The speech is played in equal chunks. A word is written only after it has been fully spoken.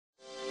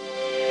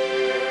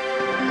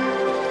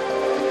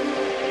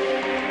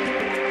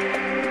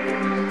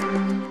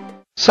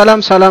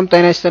ሰላም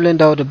ጤና ይስጥልን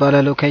ዳውድ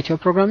ባላለው ከኢትዮ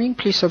ፕሮግራሚንግ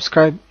ፕሊዝ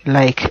ሰብስክራይብ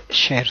ላይክ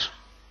ሼር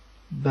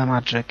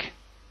በማድረግ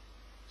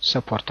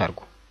ሰፖርት አድርጉ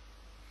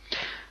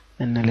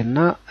እንልና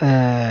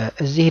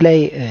እዚህ ላይ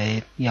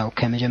ያው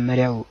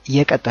ከመጀመሪያው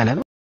እየቀጠለ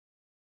ነው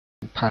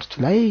ፓርት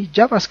ላይ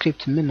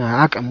ጃቫስክሪፕት ምን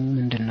አቅሙ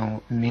ምንድነው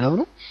የሚለው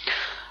ነው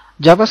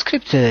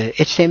ጃቫስክሪፕት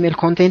HTML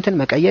ኮንቴንትን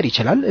መቀየር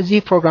ይችላል እዚህ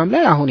ፕሮግራም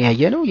ላይ አሁን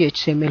ያየነው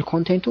የHTML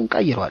ኮንቴንቱን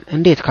ቀይሯል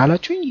እንዴት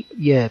ካላችሁኝ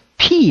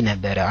የፒ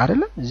ነበር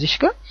አይደል እዚህ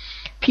ጋር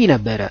ፒ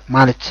ነበር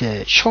ማለት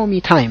show me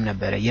time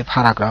ነበር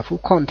የፓራግራፉ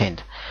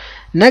ኮንቴንት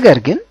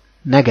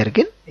ነገር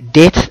ግን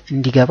ዴት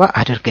እንዲገባ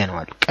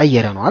አድርገናል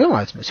ቀየረናል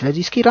ማለት ነው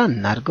ስለዚህ እስኪ ራን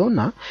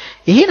እናድርገውና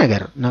ይሄ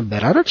ነገር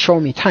ነበር አይደል show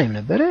me time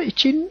ነበር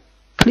እቺን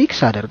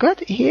ክሊክስ አድርጋት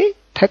ይሄ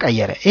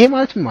ተቀየረ ይሄ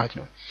ማለት ምን ማለት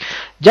ነው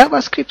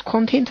ጃቫስክሪፕት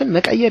ኮንቴንትን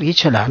መቀየር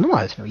ይችላል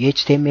ማለት ነው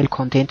የኤችቲኤምኤል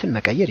ኮንቴንትን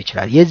መቀየር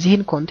ይችላል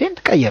የዚህን ኮንቴንት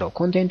ቀየረው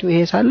ኮንቴንቱ ይሄ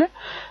ሳለ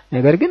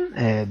ነገር ግን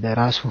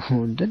በራሱ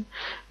እንትን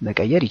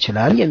መቀየር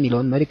ይችላል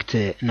የሚለውን መልእክት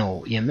ነው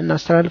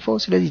የምናስተላልፈው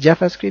ስለዚህ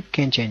ጃቫስክሪፕት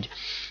can change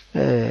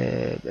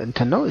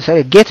እንትን ነው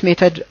get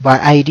method by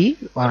id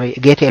or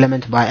get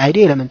element by id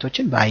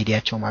ኤሌመንቶችን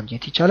በአይዲያቸው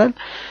ማግኘት ይቻላል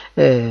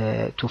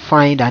to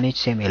find an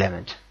HTML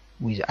element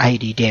with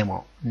id demo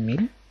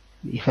የሚል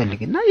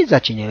ይፈልግና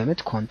የዛችን ኤሌመንት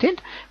ኮንቴንት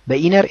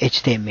በኢነር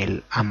HTML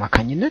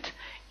አማካኝነት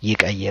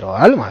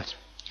ይቀይረዋል ማለት ነው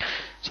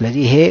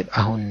ስለዚህ ይሄ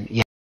አሁን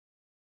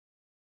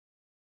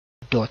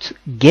dot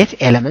get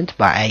element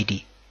by id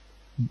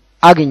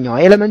አገኘው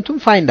ኤሌመንቱን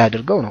ፋይንድ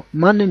አድርገው ነው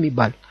ማን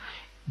የሚባል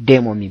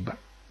ዴሞ የሚባል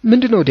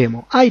ምንድነው ዴሞ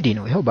አይዲ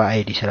ነው ይሄው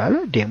በአይዲ ስላለ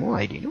ዴሞ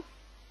አይዲ ነው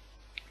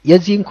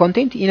የዚህን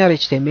ኮንቴንት ኢነር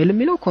HTML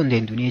የሚለው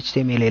ኮንቴንቱን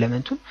የHTML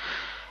ኤሌመንቱን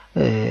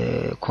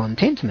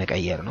ኮንቴንት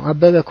መቀየር ነው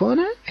አበበ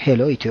ከሆነ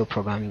ሄሎ ኢትዮ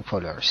ፕሮግራሚንግ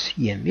ፎሎወርስ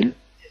የሚል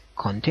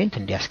ኮንቴንት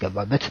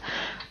እንዲያስገባበት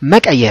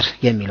መቀየር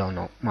የሚለው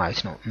ነው ማለት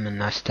ነው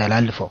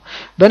እናስተላልፈው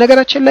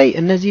በነገራችን ላይ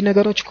እነዚህ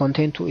ነገሮች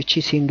ኮንቴንቱ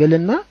እቺ ሲንግል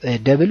እና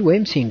ደብል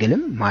ወይም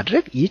ሲንግልም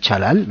ማድረግ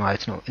ይቻላል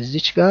ማለት ነው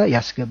እዚች ጋር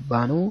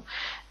ያስገባነው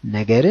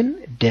ነገርን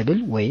ደብል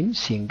ወይም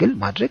ሲንግል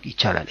ማድረግ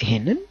ይቻላል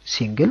ይሄንን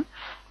ሲንግል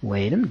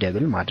ወይንም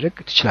ደብል ማድረግ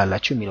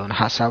ትችላላችሁ የሚለውን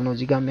ሐሳብ ነው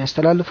እዚህ ጋር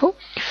የሚያስተላልፈው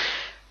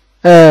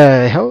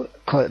ይሄው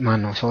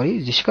ማነው ሶሪ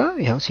እዚች ጋር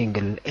ይሄው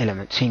ሲንግል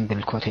ኤሌመንት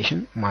ሲንግል ኮቴሽን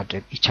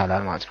ማድረግ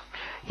ይቻላል ማለት ነው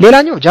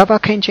ሌላኛው ጃቫ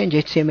can change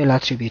HTML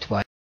attribute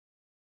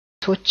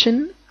ቫልዩዎችን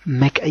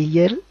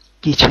መቀየር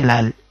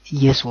ይችላል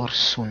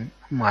የሶርሱን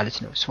ማለት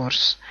ነው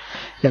ሶርስ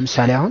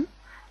ለምሳሌ አሁን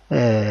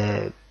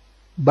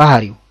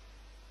ባህሪው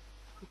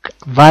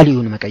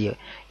ቫልዩን መቀየር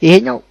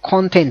ይሄኛው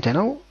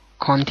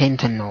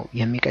ኮንቴንት ነው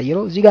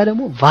የሚቀይረው እዚህ ጋር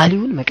ደግሞ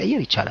ቫልዩን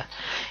መቀየር ይቻላል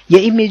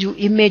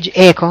የኢሜጅ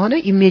ኤ ከሆነ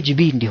ኢሜጅ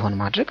ቢ እንዲሆን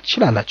ማድረግ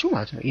ትችላላችሁ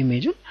ማለት ነው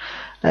ኢሜጁን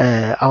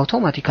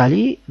አውቶማቲካሊ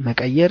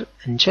መቀየር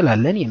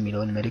እንችላለን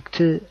የሚለውን መልእክት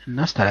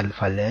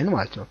እናስተላልፋለን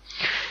ማለት ነው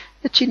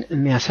እቺን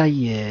የሚያሳይ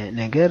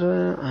ነገር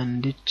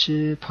አንድች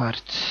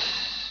ፓርት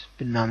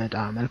ብናመጣ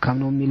መልካም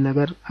ነው የሚል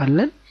ነገር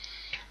አለን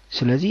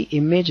ስለዚህ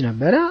ኢሜጅ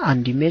ነበረ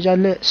አንድ ኢሜጅ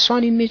አለ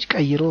እሷን ኢሜጅ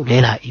ቀይሮ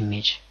ሌላ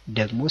ኢሜጅ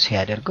ደግሞ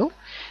ሲያደርገው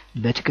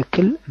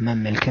በትክክል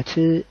መመልከት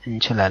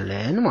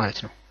እንችላለን ማለት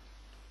ነው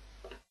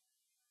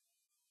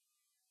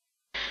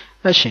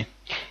እሺ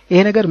ይሄ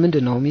ነገር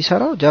ምንድነው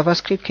የሚሰራው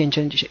ጃቫስክሪፕት can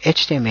change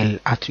HTML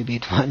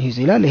attribute values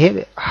ይላል ይሄ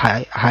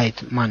height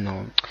ማን ነው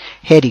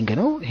heading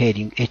ነው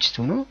heading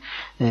h2 ነው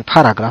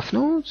paragraph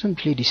ነው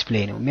simply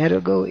display ነው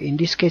የሚያደርገው in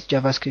this case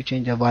javascript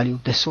change the value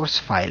of the source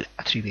file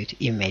attribute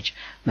image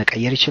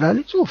መቀየር ይችላል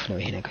ጽሁፍ ነው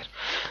ይሄ ነገር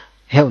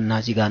ይሄውና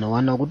እዚህ ጋር ነው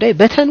ዋናው ጉዳይ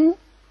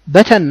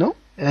በተን ነው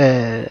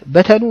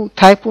በተኑ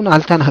ታይፑን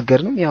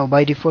አልተናገርንም ያው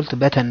by default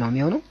በተን ነው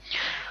የሚሆነው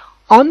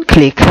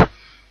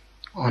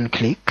on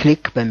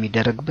click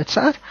በሚደረግበት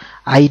ሰዓት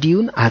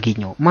አይዲውን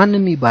አገኘው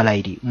ማንንም ይባል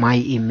አይዲ my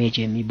image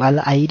የሚባል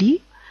አይዲ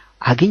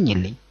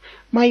አገኝልኝ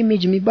my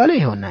image የሚባለው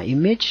ይሄውና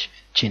image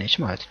ቺነች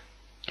ማለት ነው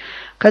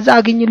ከዛ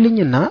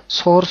አገኝልኝና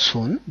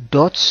ሶርሱን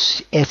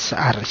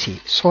 .src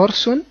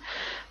ሶርሱን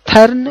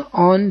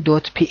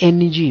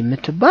turn-on.png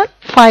የምትባል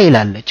ፋይል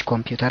አለች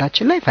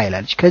ኮምፒውተራችን ላይ ፋይል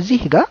አለች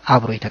ከዚህ ጋር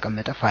አብሮ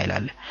የተቀመጠ ፋይል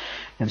አለ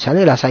ለምሳሌ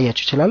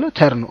ላሳያችሁ እችላለሁ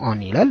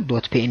turn-on ይላል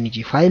 .png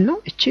ፋይል ነው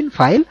እቺን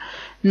ፋይል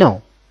ነው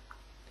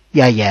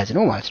ያያያዝ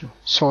ነው ማለት ነው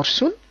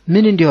ሶርሱን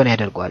ምን እንዲሆን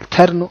ያደርጋል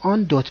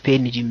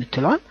turn-on.png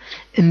የምትለዋን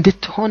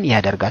እንድትሆን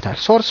ያደርጋታል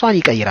ሶርሷን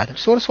ይቀይራታል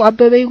ሶርሱ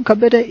አበበዩን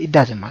ከበደ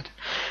ይዳዝማት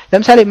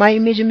ለምሳሌ my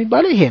image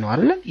የሚባለው ይሄ ነው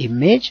አይደል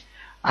ኢሜጅ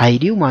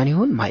አይዲው ማን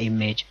ይሁን my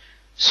image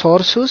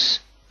ሶርሱስ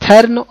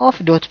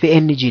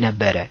turn-off.png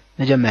ነበረ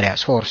መጀመሪያ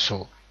ሶርሱ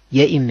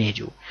የኢሜጁ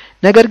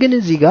ነገር ግን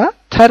እዚህ ጋር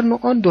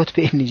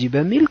turn-on.png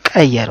በሚል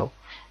ቀየረው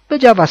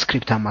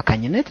በጃቫስክሪፕት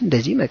አማካኝነት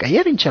እንደዚህ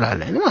መቀየር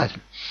እንችላለን ማለት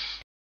ነው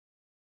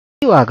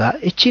ዋጋ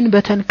እቺን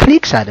በተን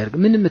ክሊክስ አድርግ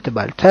ምን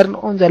የምትባል turn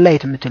on the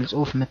light የምትል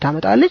ጽሁፍ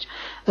የምታመጣለች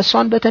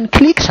እሷን በተን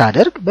ክሊክስ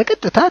አድርግ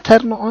በቀጥታ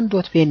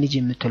turn-on.png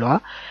የምትለዋ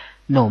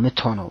ነው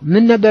የምትሆነው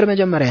ምን ነበር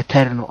መጀመሪያ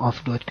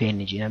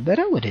turn-off.png ነበረ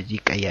ወደዚህ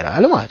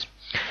ይቀየራል ማለት ነው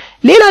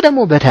ሌላ ደግሞ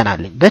በተን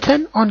አለኝ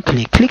በተን on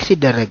click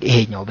ሲደረግ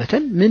ይሄኛው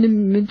በተን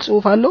ምን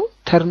ጽሁፍ አለው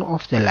turn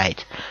off the light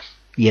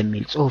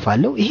የሚል ጽሁፍ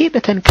አለው ይሄ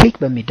በተን ክሊክ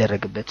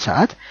በሚደረግበት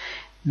ሰዓት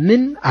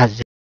ምን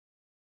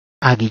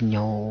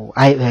አግኘው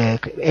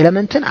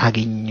ኤሌመንትን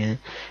አግኝ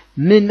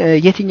ምን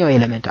የትኛው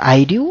ኤሌመንት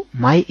አይዲው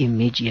ማይ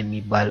ኢሜጅ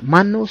የሚባል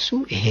ማን ነው እሱ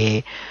ይሄ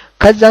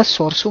ከዛ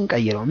ሶርሱን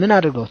ቀይረው ምን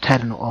አድርገው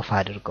ተርን ኦፍ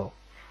አድርገው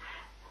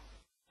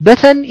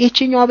በተን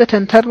የትኛው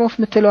በተን ተርን ኦፍ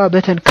ምትለው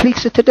በተን ክሊክ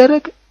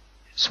ስትደረግ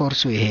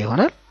ሶርሱ ይሄ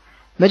ይሆናል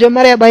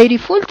መጀመሪያ ባይ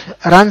ዲፎልት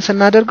ራን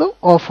ስናደርገው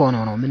ኦፍ ሆኖ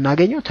ነው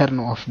የምናገኘው ተርን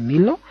ኦፍ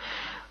የሚል ነው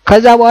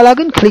ከዛ በኋላ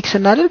ግን ክሊክ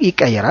ስናደርግ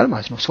ይቀየራል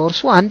ማለት ነው ሶርሱ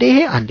አንዴ ይሄ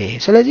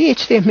ስለዚህ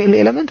HTML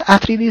ኤሌመንት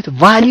አትሪቢዩት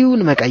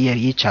ቫልዩን መቀየር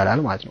ይቻላል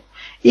ማለት ነው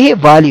ይሄ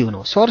ቫልዩ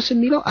ነው ሶርስ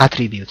የሚለው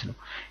አትሪቢዩት ነው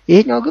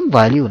ይሄኛው ግን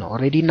ቫልዩ ነው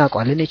ኦሬዲ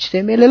እናውቀዋለን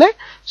HTML ላይ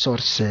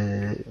ሶርስ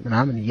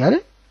ምናምን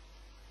ይያለን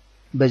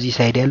በዚህ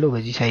ሳይድ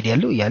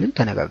ያለው ይያለን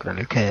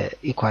ተነጋግረናል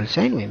ከኢኳል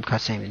ሳይን ወይም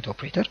ከአሳይንመንት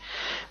ኦፕሬተር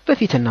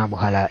በፊትና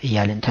በኋላ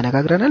ይያለን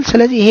ተነጋግረናል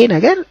ስለዚህ ይሄ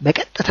ነገር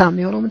በቀጥታ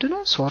የሚሆነው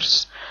ምንድነው ሶርስ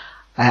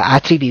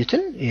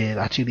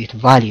አትሪቢዩት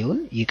ቫልዩን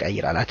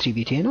ይቀይራል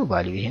አትሪቢዩት ይሄ ነው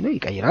ቫልዩ ይሄ ነው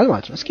ይቀይራል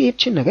ማለት ነው እስኪ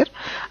እቺን ነገር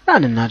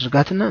ራን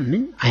እናድርጋትና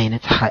ምን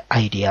አይነት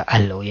አይዲያ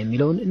አለው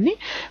የሚለውን እኔ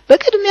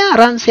በቅድሚያ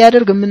ራን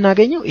ሲያደርግ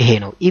የምናገኘው ይሄ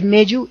ነው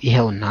ኢሜጁ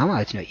ይሄውና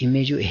ማለት ነው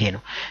ኢሜጁ ይሄ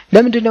ነው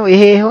ለምንድነው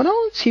ይሄ የሆነው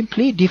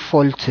ሲምፕሊ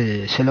ዲፎልት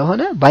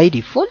ስለሆነ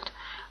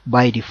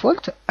ባይ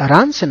ዲፎልት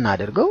ራን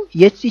ስናደርገው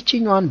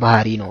የዚህኛዋን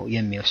ባህሪ ነው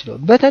የሚወስደው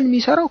በተን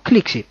የሚሰራው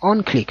ክሊክ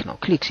ነው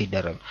ክሊክ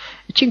ሲደረግ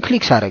እቺን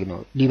ክሊክ ሳደርግ ነው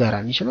ሊበራ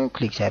የሚችለው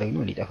ክሊክ ሳደርግ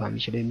ነው ሊጠፋ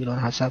የሚችለው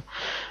የሚለውን ሐሳብ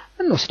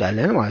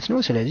እንወስዳለን ማለት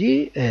ነው ስለዚህ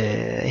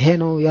ይሄ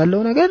ነው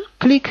ያለው ነገር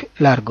ክሊክ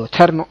ላርገው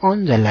ተርን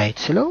ኦን ዘ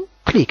ላይት ስለው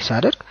ክሊክ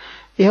ሳደርግ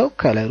ይሄው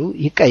ከለሩ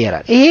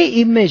ይቀየራል ይሄ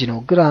ኢሜጅ ነው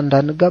ግራ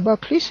እንዳንጋባ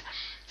ፕሊዝ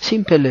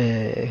ሲምፕል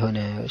የሆነ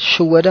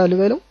ሽወዳ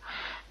ልበለው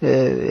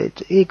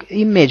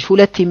ኢሜጅ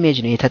ሁለት ኢሜጅ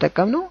ነው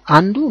የተጠቀምነው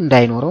አንዱ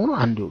እንዳይኖረው ነው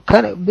አንዱ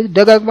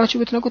ደጋግማችሁ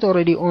ብትነኩት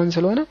ኦሬዲ ኦን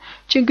ስለሆነ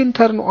ቺንግን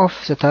ተርን ኦፍ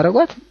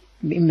ስታረጓት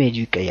ኢሜጁ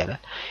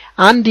ይቀየራል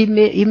አንድ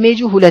ኢሜጁ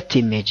ሁለት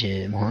ኢሜጅ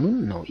መሆኑን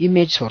ነው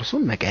ኢሜጅ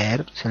ሶርሱን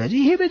መቀየር ስለዚህ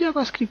ይሄ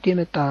በጃቫስክሪፕት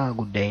የመጣ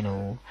ጉዳይ ነው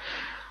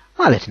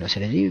ማለት ነው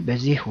ስለዚህ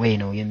በዚህ ወይ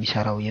ነው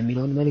የሚሰራው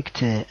የሚለውን መልእክት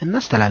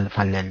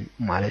እናስተላልፋለን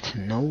ማለት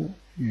ነው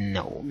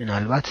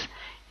ምናልባት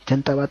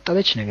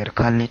የተንጠባጠበች ነገር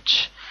ካለች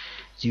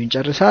እዚሁን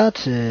ጨርሳት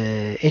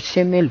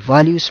HTML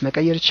values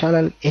መቀየር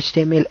ይቻላል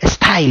HTML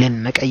ስታይልን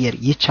መቀየር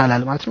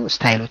ይቻላል ማለት ነው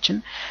ስታይሎችን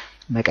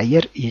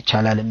መቀየር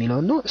ይቻላል የሚለው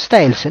ነው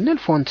ስታይል ስንል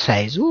ፎንት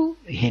ሳይዙ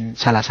ይሄን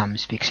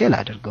 35 ፒክሴል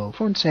አድርገው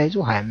ፎንት ሳይዙ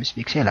 25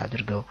 ፒክሴል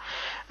አድርገው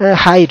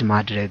ሃይድ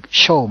ማድረግ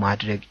ሾው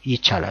ማድረግ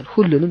ይቻላል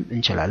ሁሉንም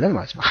እንችላለን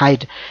ማለት ነው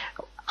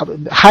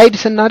ሃይድ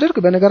ስናደርግ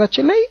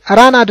በነገራችን ላይ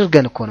ራን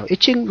አድርገን እኮ ነው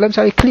እቺን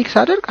ለምሳሌ ክሊክ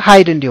ሳደርግ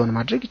ሃይድ እንዲሆን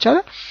ማድረግ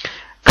ይቻላል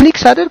ክሊክ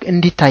ሳደርግ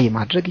እንዲታይ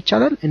ማድረግ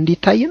ይቻላል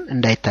እንዲታይም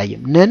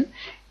እንዳይታይም ነን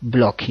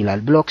ብሎክ ይላል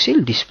ብሎክ ሲል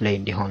ዲስፕሌይ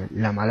እንዲሆን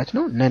ለማለት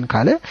ነው ነን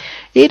ካለ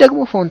ይሄ ደግሞ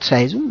ፎንት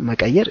ሳይዙ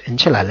መቀየር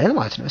እንችላለን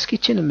ማለት ነው እስኪ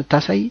እቺን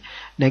የምታሳይ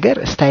ነገር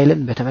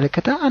ስታይልን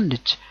በተመለከተ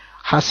አንድች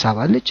ሐሳብ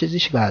አለች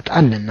እዚሽ ጋር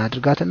ጣል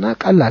እናድርጋትና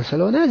ቀላል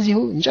ስለሆነ እዚሁ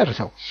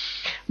እንጨርሰው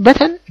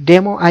በተን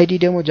ዴሞ አይዲ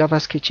ዴሞ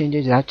ጃቫስክሪፕት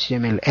ቼንጅስ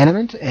HTML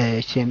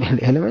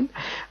ኤሌመንት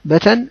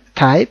በተን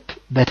ታይፕ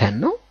በተን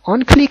ነው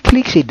ኦን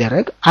ክሊክ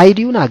ሲደረግ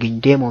አይዲውን አግኝ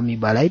ዴሞ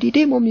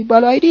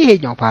የሚባለው አይዲ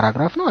ይሄኛው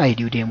ፓራግራፍ ነው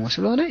አይዲው ዴሞ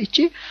ስለሆነ እቺ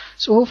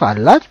ጽሁፍ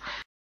አላት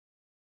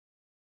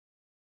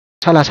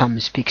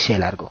 35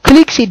 ፒክሴል አድርገው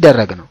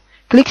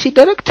ክሊክ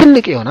ሲደረግ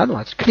ትልቅ ይሆናል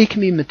ማለት ነው ክሊክ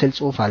ሚ የምትል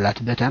ጽሁፍ አላት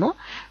በተኗ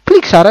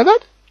ክሊክ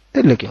ሳረጋት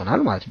ትልቅ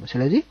ይሆናል ማለት ነው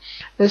ስለዚህ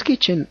እስኪ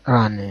እቺን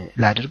ራን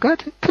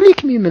ላድርጋት ክሊክ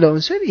ሚ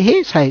የምለውን ስል ይሄ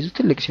ሳይዙ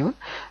ትልቅ ሲሆን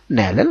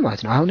እናያለን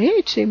ማለት ነው አሁን ይሄ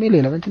HTML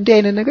ኤሌመንት እንዲህ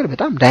አይነት ነገር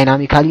በጣም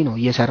ዳይናሚካሊ ነው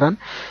እየሰራን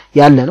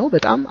ያለ ነው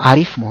በጣም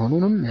አሪፍ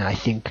መሆኑንም አይ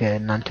ቲንክ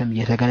እናንተም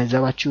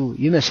እየተገነዘባችሁ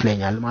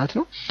ይመስለኛል ማለት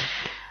ነው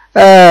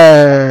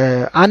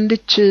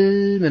አንድች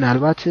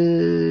ምናልባት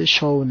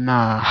ሾው እና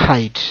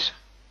ሃይድ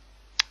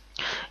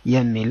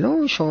የሚል ነው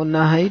ሾው እና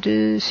ሃይድ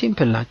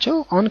ሲምፕል ናቸው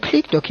ኦን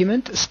ክሊክ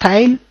ዶክመንት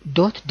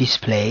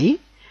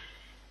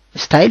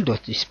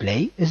style.display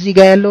እዚህ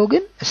ጋር ያለው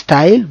ግን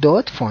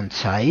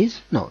style.fontSize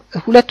ነው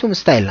ሁለቱም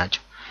ስታይል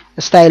ናቸው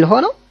ስታይል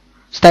ሆነው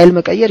ስታይል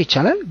መቀየር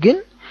ይቻላል ግን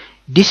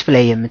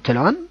ዲስፕሌይ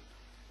የምትለውን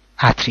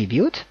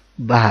አትሪቢዩት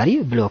ባህሪ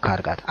ብሎክ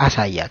አርጋት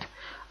አሳያት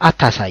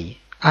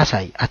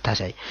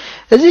አታሳይ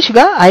እዚሽ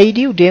ጋር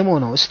አይዲው ዴሞ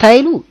ነው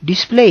ስታይሉ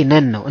ዲስፕሌይ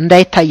ነን ነው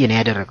እንዳይታይ ነው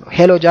ያደረገው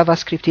ሄሎ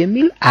ጃቫስክሪፕት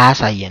የሚል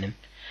አያሳየንም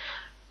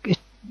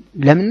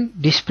ለምን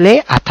ዲስፕሌይ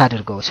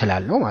አታደርገው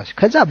ስላልነው ማለት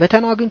ከዛ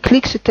በተኗ ግን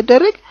ክሊክ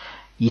ስትደረግ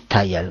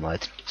ይታያል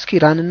ማለት ነው እስኪ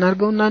ራን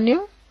እናርገውና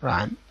እንየው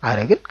ራን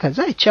አረግን ከዛ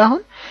እቺ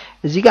አሁን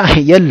እዚህ ጋር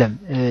የለም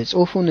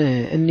ጽሁፉን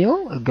እንየው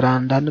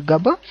ግራንድ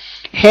አንጋባ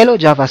ሄሎ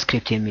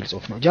ጃቫስክሪፕት የሚል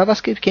ጽሁፍ ነው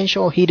ጃቫስክሪፕት can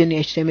show hidden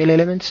HTML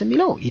elements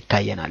የሚለው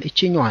ይታየናል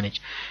እቺኛው ነች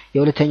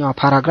የሁለተኛው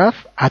ፓራግራፍ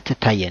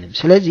አትታየንም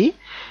ስለዚህ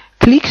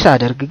ክሊክ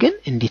ሳደርግ ግን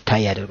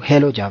እንዲታይ ያደርጉ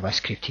ሄሎ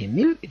ጃቫስክሪፕት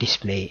የሚል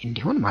ዲስፕሌይ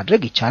እንዲሆን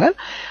ማድረግ ይቻላል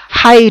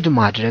ሃይድ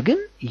ማድረግን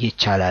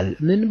ይቻላል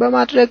ምን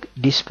በማድረግ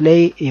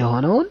ዲስፕሌይ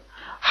የሆነውን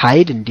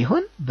ሃይድ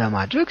እንዲሆን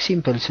በማድረግ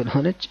ሲምፕል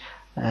ስለሆነች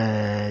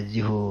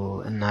እዚሁ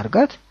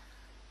እናርጋት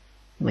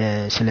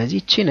ስለዚህ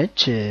እቺ ነች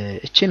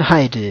እቺን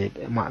ሃይድ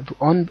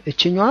ኦን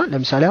እቺኛዋ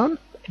ለምሳሌ አሁን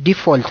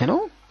ዲፎልት ነው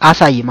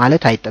አሳይ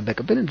ማለት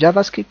አይጠበቅብንም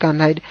ጃቫስክሪፕት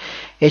can hide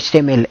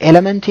HTML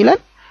element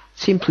ይላል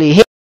ሲምፕሊ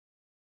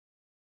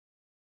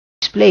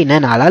ዲስፕሌይ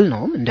ነን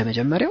አላልነውም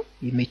እንደመጀመሪያው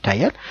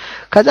ይታያል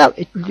ከዛ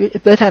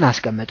በተን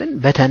አስቀመጥን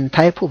በተን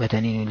ታይፑ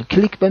በተን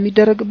ክሊክ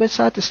በሚደረግበት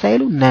ሰዓት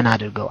ስታይሉ ነን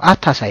አድርገው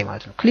አታሳይ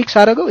ማለት ነው ክሊክ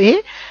ሳደርገው ይሄ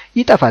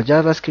ይጠፋል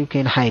ጃቫስክሪፕት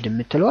ኬን ሃይድ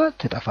የምትለዋ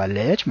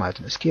ትጠፋለች ማለት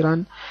ነው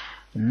ስኪራን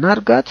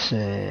እናርጋት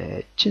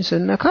እቺን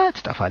ስነካ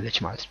ትጠፋለች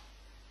ማለት ነው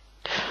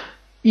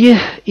ይህ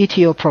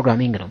ኢትዮ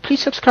ፕሮግራሚንግ ነው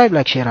ፕሊዝ ሰብስክራይብ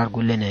ላይክ ሼር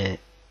አድርጉልን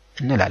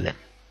እንላለን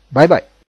ባይ ባይ